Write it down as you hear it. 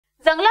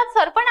जंगलात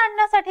सरपण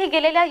आणण्यासाठी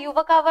गेलेल्या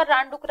युवकावर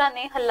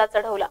रानडुकराने हल्ला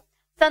चढवला।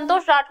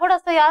 संतोष राठोड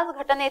असं या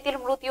घटनेतील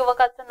मृत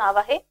युवकाचं नाव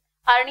आहे।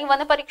 आर्णी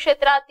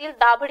वनपरिक्षेत्रातील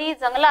दाभडी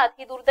जंगलात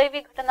ही दुर्दैवी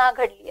घटना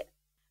घडली आहे।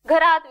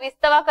 घरात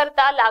विस्तवा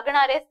करता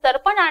लागणारे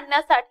सरपण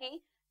आणण्यासाठी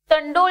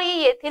तंडोळी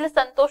येथील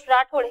संतोष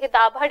राठोड हे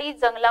दाभडी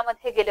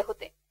जंगलामध्ये गेले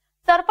होते।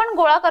 सरपण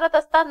गोळा करत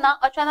असताना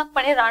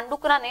अचानकपणे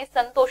रानडुकराने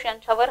संतोष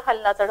यांच्यावर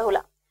हल्ला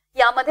चढवला।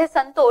 यामध्ये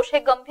संतोष हे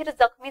गंभीर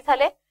जखमी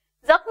झाले।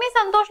 जखमी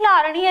संतोषला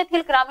आर्णी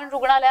येथील ग्रामीण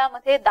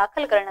रुग्णालयामध्ये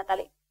दाखल करण्यात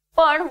आले,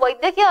 पण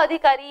वैद्यकीय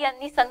अधिकारी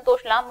यांनी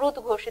संतोषला मृत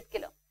घोषित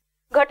केलं।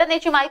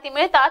 घटनेची माहिती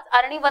मिळताच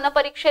आर्णी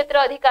वनपरिक्षेत्र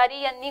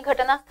अधिकारी यांनी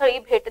घटनास्थळी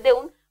भेट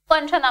देऊन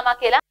पंचनामा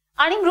केला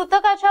आणि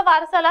मृतकाच्या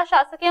वारसाला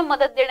शासकीय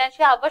मदत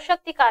देण्याची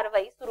आवश्यक ती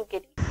कारवाई सुरू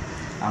केली।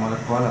 आम्हाला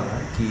कॉल आला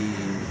की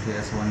इथे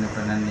असं वन्य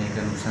प्राण्यांनी एक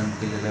नुकसान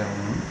केलेलं आहे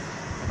म्हणून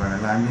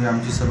प्राण्याला आम्ही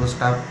आमची सर्व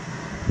स्टाफ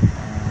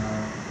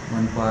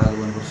वनपाल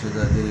वनपरिक्षेत्र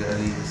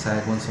अधिकारी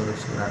सहाय्यक वन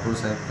संरक्षक राठोड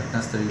साहेब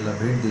घटनास्थळीला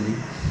भेट दिली।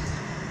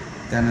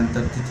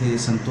 त्यानंतर तिथे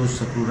संतोष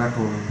सप्रू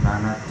राठोड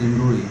राहणार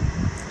तेंडोळी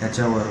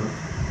त्याच्यावर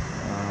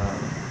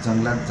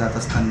जंगलात जात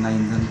असताना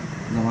इंधन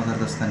जमा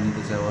करत असताना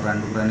त्याच्यावर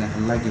रानडुकराने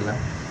हल्ला केला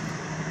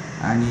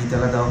आणि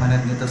त्याला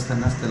दवाखान्यात नेत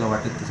असतानाच त्याला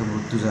वाटेत त्याचा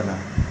मृत्यू झाला।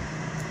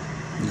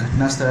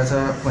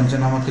 घटनास्थळाचा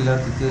पंचनामा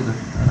केल्यावर तिथे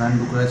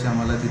रानडुकराचे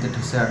आम्हाला तिथे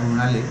ठसे आढळून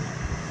आले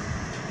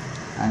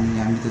आणि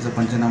आम्ही त्याचा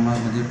पंचनामा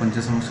म्हणजे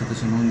पंचसमक्ष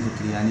तशी नोंद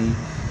घेतली आणि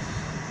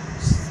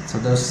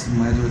सदर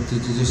मयत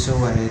व्यक्तीचे जे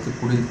शव आहे ते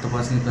पुढील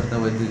तपासणी करता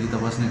वैद्यकीय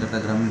तपासणी करता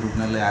ग्रामीण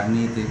रुग्णालय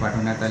आर्णी येथे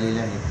पाठवण्यात आलेले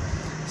आहे।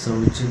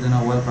 विच्छेदन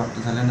अहवाल प्राप्त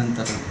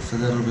झाल्यानंतर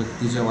सदर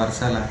व्यक्तीच्या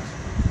वारसाला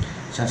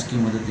शासकीय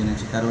मदत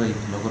देण्याची कारवाई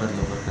लवकरात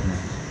लवकर करण्यात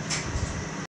येईल।